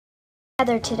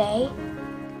together today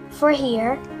for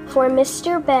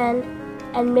Mr. Ben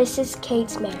and Mrs.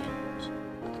 Kate's marriage.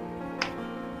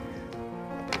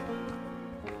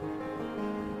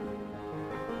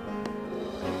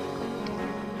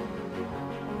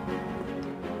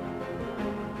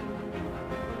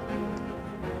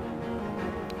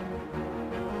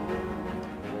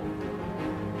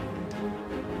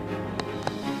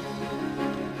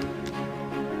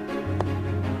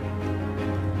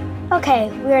 Okay,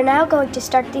 we are now going to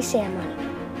start the ceremony.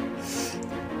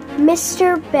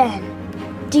 Mr. Ben,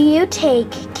 do you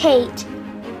take Kate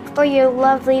for your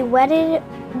lovely wedded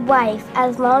wife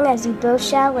as long as you both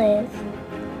shall live?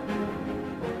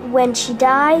 When she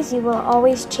dies, you will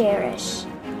always cherish.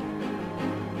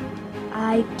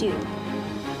 I do.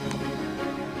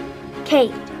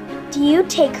 Kate, do you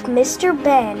take Mr.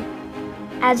 Ben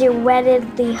as your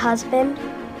wedded husband?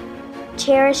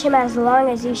 Cherish him as long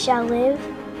as you shall live?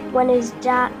 When he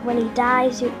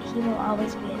dies, he will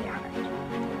always be in your heart.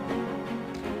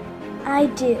 I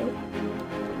do.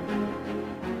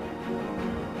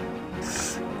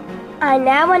 I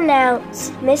now announce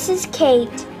Mrs.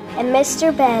 Kate and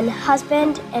Mr. Ben,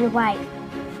 husband and wife.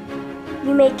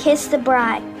 You may kiss the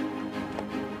bride.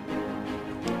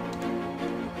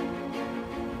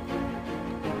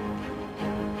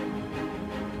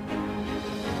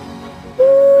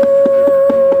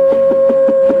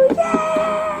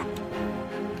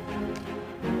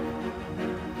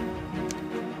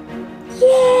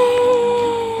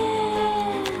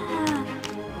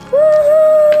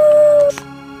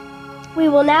 We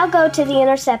will now go to the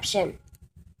interception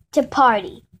to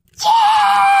party.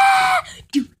 Yeah!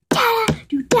 Do da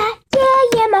do da,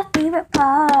 yeah, my favorite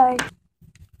part.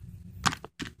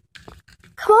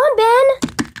 Come on, Ben.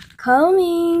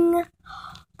 Coming.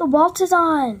 The waltz is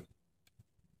on.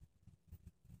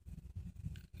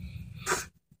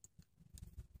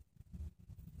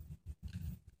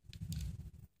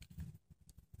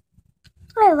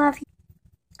 I love you.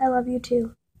 I love you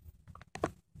too.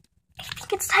 I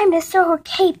think it's time to throw her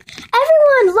cape.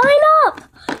 Everyone, line up!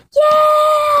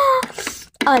 Yeah!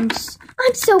 I'm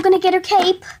so gonna get her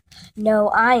cape. No,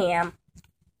 I am.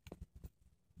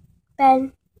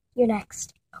 Ben, you're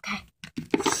next. Okay.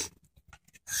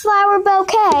 Flower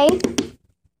bouquet.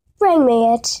 Bring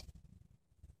me it.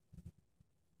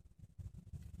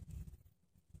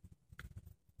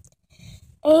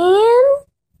 And...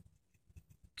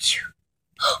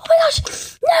 oh my gosh!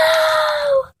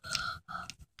 No!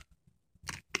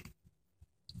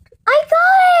 I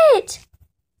got it!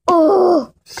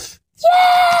 Oh!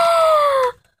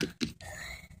 Yeah!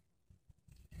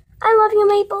 I love you,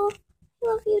 Maple. I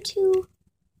love you too.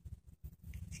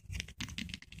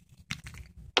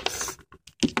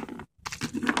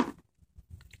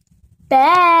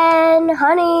 Ben,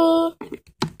 honey.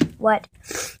 What?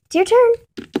 It's your turn.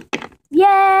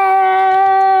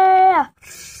 Yeah!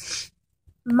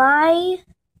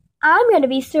 I'm gonna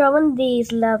be throwing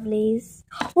these lovelies.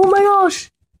 Oh my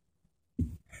gosh!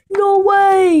 No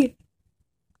way!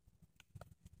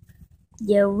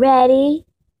 You ready?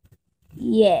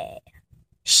 Yeah.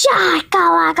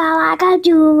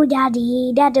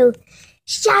 Shaka-laka-laka-doo-da-dee-da-doo.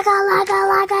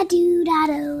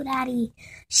 Shaka-laka-laka-doo-da-doo-da-dee.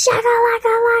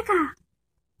 Shaka-laka-laka.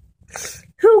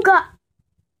 Who got...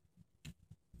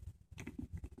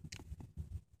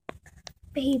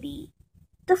 Baby,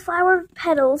 the flower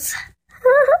petals.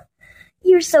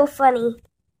 You're so funny.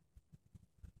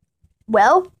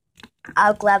 Well,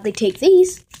 I'll gladly take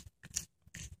these.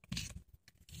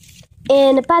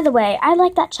 And by the way, I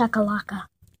like that chakalaka.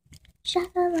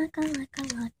 Chakalaka, laka,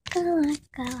 laka,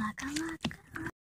 laka, laka, laka.